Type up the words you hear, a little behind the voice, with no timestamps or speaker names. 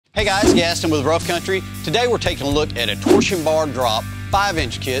Hey guys, Gaston with Rough Country. Today we're taking a look at a torsion bar drop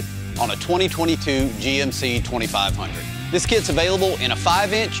 5-inch kit on a 2022 GMC 2500. This kit's available in a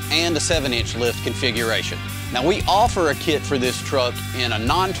 5-inch and a 7-inch lift configuration. Now we offer a kit for this truck in a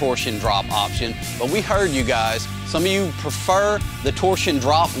non-torsion drop option, but we heard you guys, some of you prefer the torsion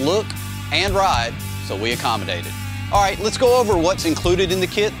drop look and ride, so we accommodated. All right, let's go over what's included in the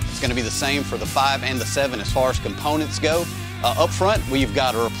kit. It's gonna be the same for the 5 and the 7 as far as components go. Up front, we've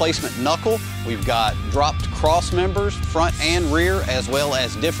got a replacement knuckle. We've got dropped cross members, front and rear, as well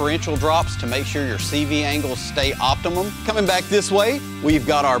as differential drops to make sure your CV angles stay optimum. Coming back this way, we've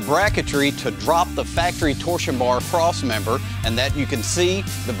got our bracketry to drop the factory torsion bar cross member, and that you can see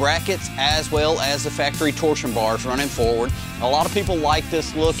the brackets as well as the factory torsion bars running forward. A lot of people like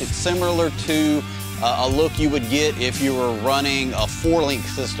this look. It's similar to a look you would get if you were running a 4-link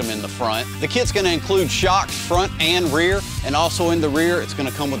system in the front. The kit's gonna include shocks front and rear, and also in the rear it's gonna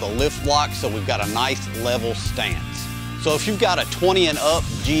come with a lift block, so we've got a nice level stance. So if you've got a 20 and up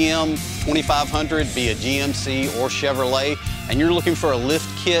GM 2500, be it GMC or Chevrolet, and you're looking for a lift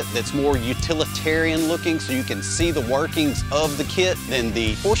kit that's more utilitarian looking so you can see the workings of the kit, then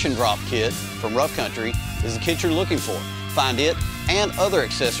the Torsion Drop kit from Rough Country is the kit you're looking for. Find it and other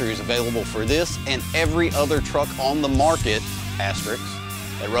accessories available for this and every other truck on the market, * at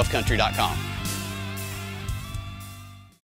roughcountry.com.